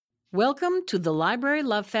Welcome to the Library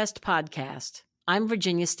Love Fest podcast. I'm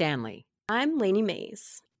Virginia Stanley. I'm Lainey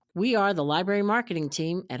Mays. We are the library marketing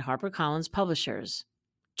team at HarperCollins Publishers.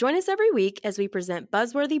 Join us every week as we present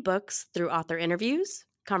buzzworthy books through author interviews,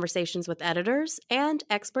 conversations with editors, and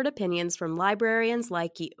expert opinions from librarians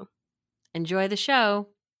like you. Enjoy the show.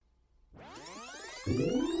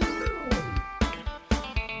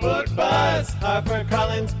 Book Buzz,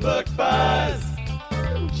 HarperCollins Book Buzz.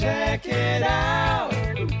 Check it out.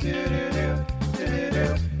 Do-do-do,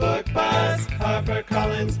 Book Buzz,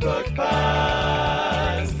 HarperCollins Book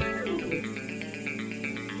Buzz.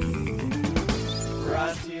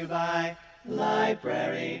 Brought to you by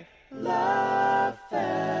Library Love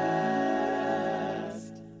Fest.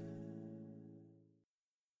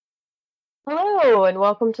 Hello, and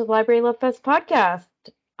welcome to the Library Love Fest podcast.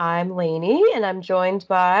 I'm Lainey, and I'm joined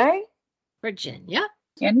by Virginia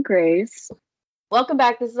and Grace. Welcome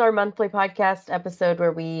back. This is our monthly podcast episode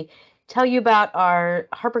where we tell you about our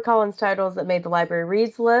HarperCollins titles that made the Library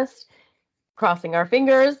Reads list, crossing our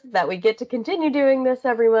fingers that we get to continue doing this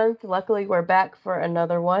every month. Luckily, we're back for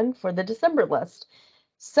another one for the December list.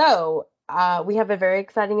 So we have a very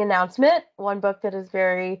exciting announcement, one book that is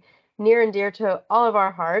very near and dear to all of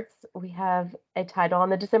our hearts. We have a title on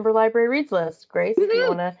the December Library Reads list. Grace, do you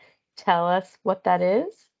want to tell us what that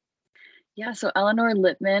is? Yeah, so Eleanor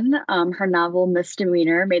Lippman, her novel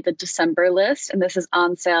Misdemeanor made the December list, and this is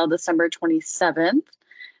on sale December 27th.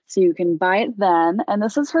 So you can buy it then. And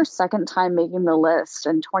this is her second time making the list.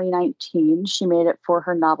 In 2019, she made it for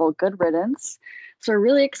her novel Good Riddance. So we're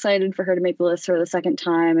really excited for her to make the list for the second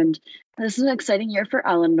time. And this is an exciting year for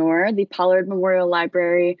Eleanor. The Pollard Memorial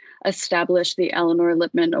Library established the Eleanor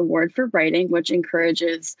Lippman Award for Writing, which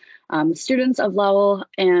encourages students of Lowell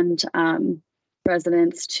and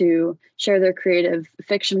residents to share their creative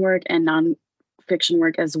fiction work and nonfiction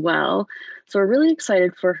work as well. So we're really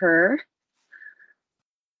excited for her.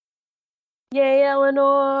 Yay,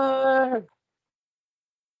 Eleanor!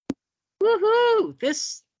 Woohoo!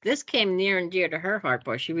 This came near and dear to her heart,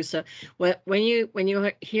 boy. She was so when you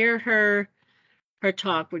hear her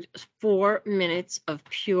talk, which is 4 minutes of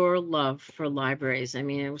pure love for libraries. I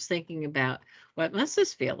mean, I was thinking about what must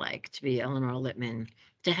this feel like to be Eleanor Lippman,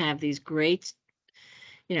 to have these great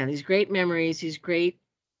memories,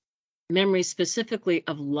 specifically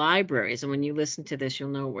of libraries. And when you listen to this, you'll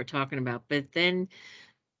know what we're talking about. But then,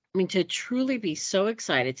 I mean, to truly be so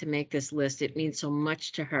excited to make this list, it means so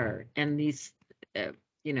much to her. And these, to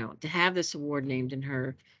have this award named in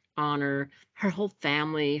her honor, her whole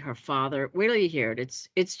family, her father, wait till you hear it.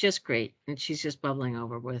 It's just great. And she's just bubbling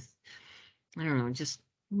over with, I don't know, just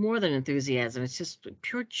more than enthusiasm. It's just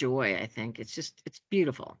pure joy, I think. It's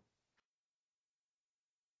beautiful.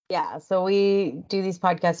 Yeah, so we do these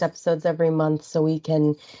podcast episodes every month so we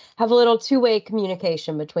can have a little two-way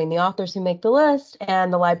communication between the authors who make the list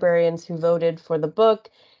and the librarians who voted for the book.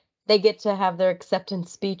 They get to have their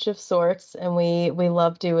acceptance speech of sorts, and we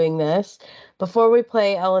love doing this. Before we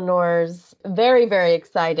play Eleanor's very, very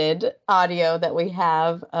excited audio that we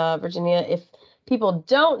have, Virginia, if people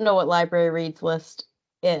don't know what Library Reads List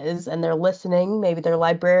is and they're listening, maybe they're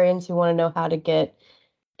librarians who want to know how to get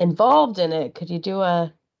involved in it, could you do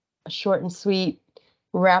a short and sweet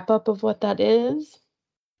wrap up of what that is?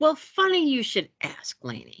 Well, funny you should ask,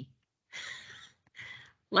 Lainey.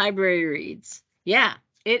 Library Reads. Yeah,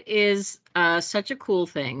 it is such a cool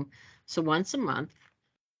thing. So once a month,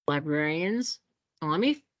 librarians, let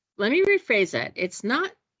me rephrase that. It's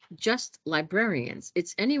not just librarians.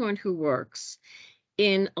 It's anyone who works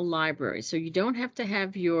in a library. So you don't have to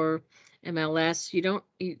have your MLS.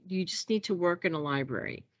 You just need to work in a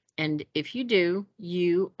library. And if you do,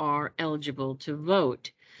 you are eligible to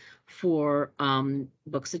vote for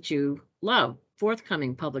books that you love,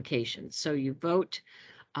 forthcoming publications. So you vote.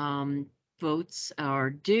 Votes are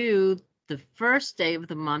due the first day of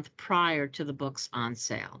the month prior to the books on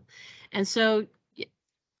sale. And so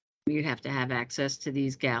you have to have access to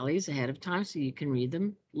these galleys ahead of time so you can read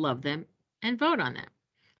them, love them, and vote on them.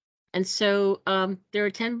 And so there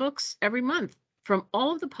are 10 books every month from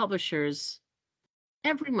all of the publishers.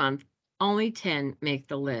 Every month, only 10 make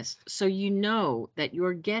the list. So you know that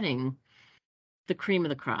you're getting the cream of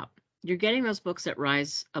the crop. You're getting those books that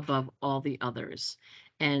rise above all the others.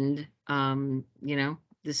 And,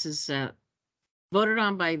 this is voted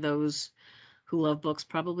on by those who love books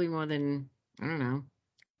probably more than, I don't know,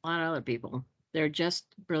 a lot of other people. They're just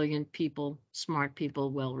brilliant people, smart people,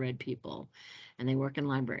 well-read people, and they work in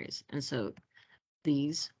libraries. And so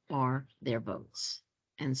these are their votes.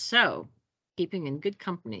 And so, keeping in good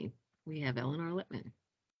company, we have Eleanor Lippman.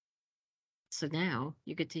 So now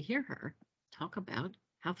you get to hear her talk about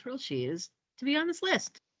how thrilled she is to be on this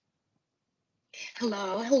list.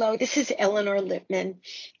 Hello. This is Eleanor Lipman.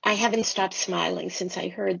 I haven't stopped smiling since I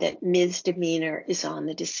heard that Ms. Demeanor is on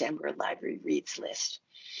the December Library Reads list.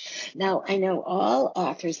 Now, I know all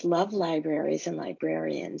authors love libraries and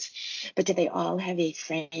librarians, but do they all have a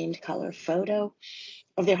framed color photo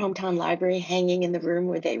of their hometown library hanging in the room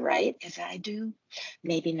where they write, as I do?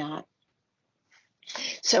 Maybe not.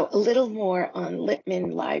 So, a little more on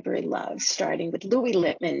Lipman Library Love, starting with Louis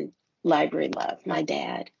Lipman Library Love, my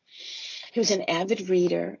dad. He was an avid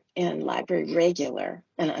reader and library regular,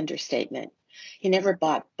 an understatement. He never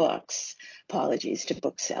bought books. Apologies to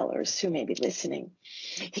booksellers who may be listening.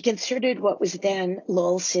 He considered what was then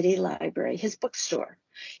Lowell City Library his bookstore.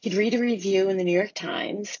 He'd read a review in the New York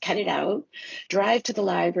Times, cut it out, drive to the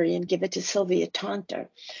library and give it to Sylvia Taunter,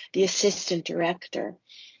 the assistant director,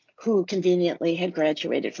 who conveniently had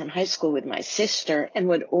graduated from high school with my sister and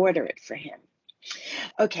would order it for him.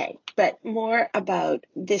 Okay, but more about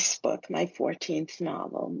this book, my 14th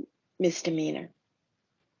novel, Misdemeanor.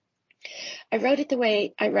 I wrote it the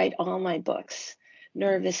way I write all my books,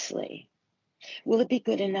 nervously. Will it be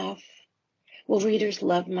good enough? Will readers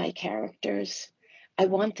love my characters? I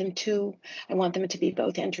want them to. I want them to be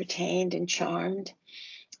both entertained and charmed.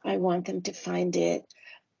 I want them to find it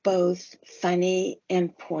both funny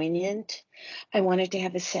and poignant. I want it to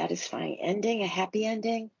have a satisfying ending, a happy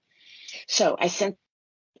ending. So I sent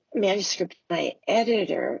manuscript to my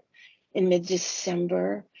editor in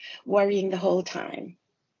mid-December, worrying the whole time.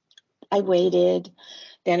 I waited,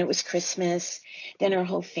 then it was Christmas, then our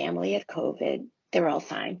whole family had COVID. They're all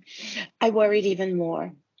fine. I worried even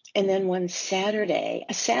more. And then one Saturday,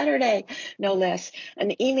 a Saturday no less,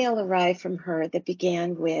 an email arrived from her that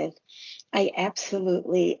began with, I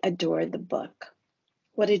absolutely adore the book.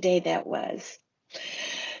 What a day that was.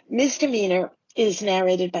 Misdemeanor is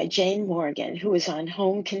narrated by Jane Morgan, who is on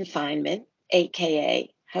home confinement, aka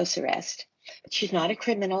house arrest. But she's not a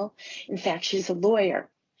criminal. In fact, she's a lawyer.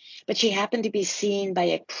 But she happened to be seen by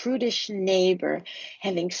a prudish neighbor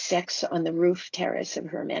having sex on the roof terrace of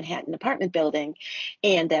her Manhattan apartment building,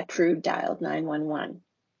 and that prude dialed 911.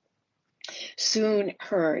 Soon,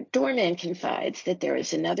 her doorman confides that there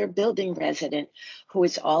is another building resident who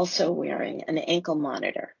is also wearing an ankle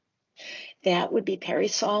monitor. That would be Perry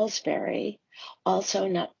Salisbury, also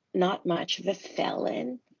not much of a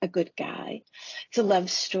felon, a good guy. It's a love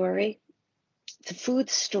story. It's a food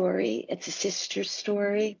story. It's a sister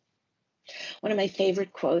story. One of my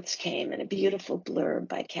favorite quotes came in a beautiful blurb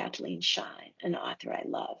by Kathleen Shine, an author I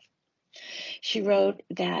love. She wrote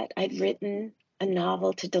that I'd written a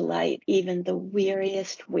novel to delight even the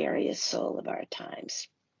weariest soul of our times.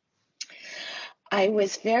 I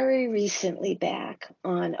was very recently back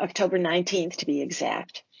on October 19th, to be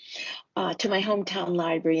exact, to my hometown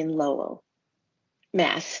library in Lowell,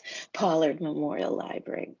 Mass, Pollard Memorial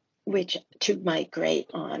Library, which, to my great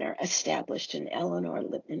honor, established an Eleanor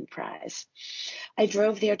Lipman Prize. I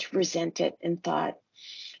drove there to present it and thought,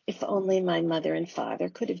 if only my mother and father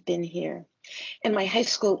could have been here. And my high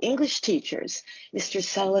school English teachers, Mr.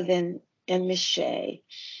 Sullivan and Miss Shea,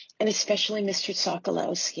 and especially Mr.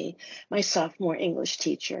 Sokolowski, my sophomore English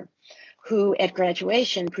teacher, who at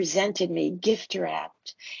graduation presented me gift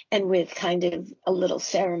wrapped and with kind of a little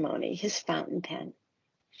ceremony, his fountain pen.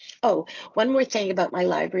 Oh, one more thing about my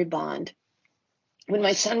library bond. When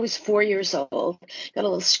my son was 4 years old, got a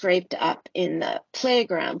little scraped up in the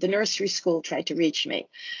playground, the nursery school tried to reach me.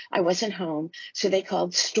 I wasn't home, so they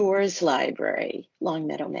called Storrs Library,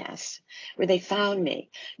 Longmeadow, Mass, where they found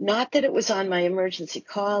me. Not that it was on my emergency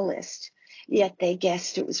call list, yet they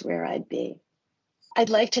guessed it was where I'd be. I'd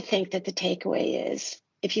like to think that the takeaway is,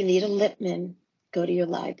 if you need a Lipman, go to your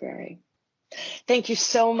library. Thank you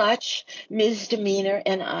so much. Ms. Demeanor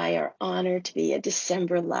and I are honored to be a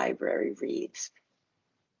December Library Reads.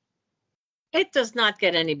 It does not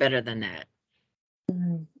get any better than that.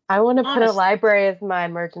 I want to put a Honest. library as my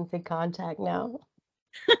emergency contact now.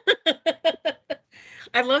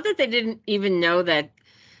 I love that they didn't even know that,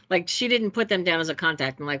 like, she didn't put them down as a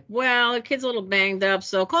contact. I'm like, well, the kid's a little banged up,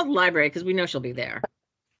 so call the library because we know she'll be there.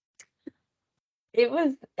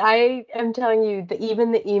 I am telling you that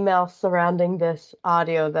even the email surrounding this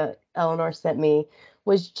audio that Eleanor sent me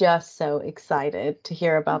was just so excited to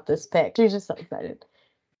hear about this pick. She was just so excited.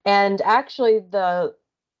 And actually, the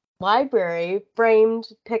library framed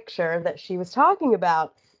picture that she was talking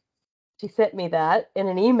about, she sent me that in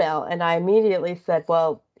an email, and I immediately said,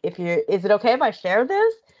 well, is it okay if I share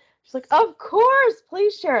this? She's like, of course,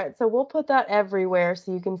 please share it. So we'll put that everywhere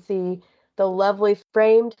so you can see the lovely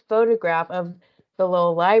framed photograph of the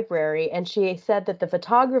Lowell Library. And she said that the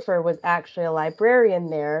photographer was actually a librarian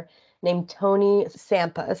there named Tony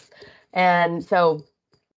Sampas. And so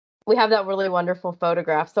We have that really wonderful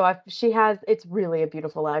photograph. So it's really a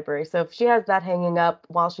beautiful library. So if she has that hanging up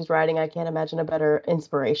while she's writing, I can't imagine a better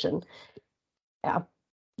inspiration. Yeah.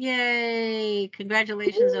 Yay!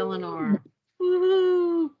 Congratulations, Eleanor.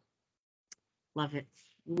 Woohoo! Love it.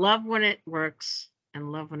 Love when it works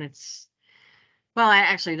and love when it's, well, I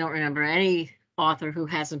actually don't remember any author who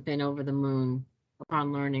hasn't been over the moon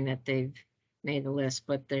upon learning that they've made the list,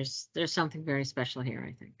 but there's something very special here,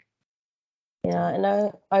 I think. Yeah,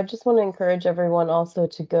 and I just want to encourage everyone also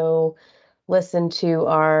to go listen to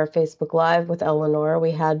our Facebook Live with Eleanor.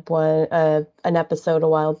 We had an episode a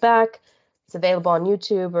while back. It's available on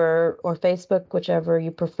YouTube or Facebook, whichever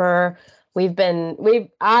you prefer.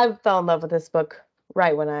 I fell in love with this book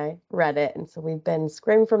right when I read it, and so we've been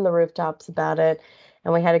screaming from the rooftops about it.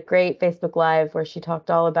 And we had a great Facebook Live where she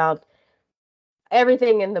talked all about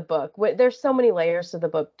everything in the book. There's so many layers to the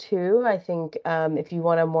book too. I think if you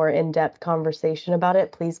want a more in-depth conversation about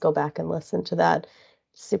it, please go back and listen to that.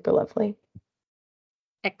 Super lovely.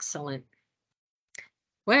 Excellent.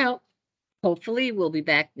 Well, hopefully we'll be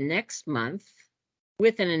back next month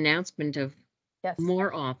with an announcement of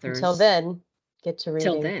more authors. Until then, get to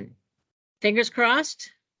reading. Till then. Fingers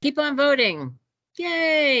crossed. Keep on voting.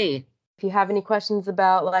 Yay! If you have any questions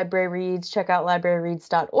about Library Reads, check out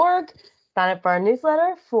libraryreads.org. Sign up for our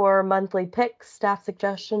newsletter for monthly picks, staff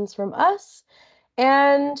suggestions from us.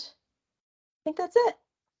 And I think that's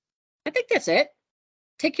it.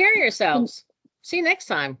 Take care of yourselves. See you next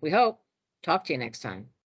time, we hope. Talk to you next time.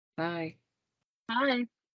 Bye. Bye.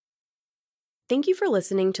 Thank you for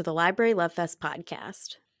listening to the Library Love Fest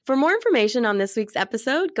podcast. For more information on this week's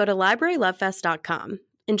episode, go to librarylovefest.com.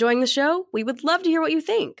 Enjoying the show? We would love to hear what you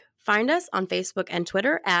think. Find us on Facebook and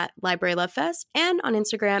Twitter at Library Love Fest and on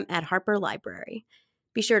Instagram at Harper Library.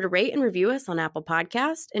 Be sure to rate and review us on Apple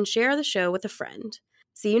Podcast and share the show with a friend.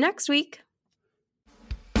 See you next week.